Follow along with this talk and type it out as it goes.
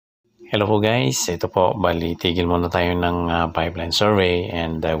Hello po guys, ito po, bali tigil muna tayo ng pipeline survey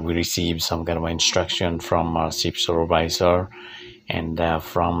and we received some kind of instruction from our ship supervisor and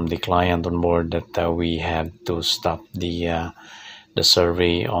from the client on board that we have to stop the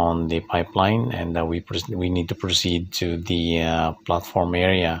survey on the pipeline, and we need to proceed to the platform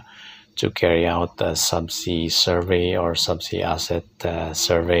area to carry out a subsea survey or subsea asset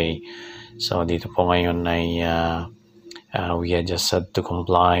survey. So dito po ngayon ay we had just had to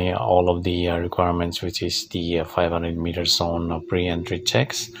comply all of the requirements, which is the 500-meter zone pre-entry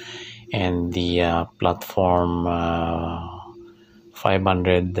checks and the platform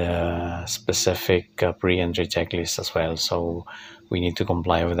 500 specific pre-entry checklist as well. So we need to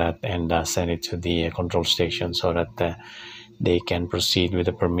comply with that and send it to the control station so that they can proceed with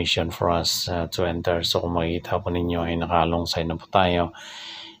the permission for us to enter. So kung makikita po ninyo ay naka-alongside na po tayo,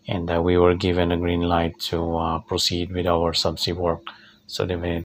 and we were given a green light to proceed with our subsea work. So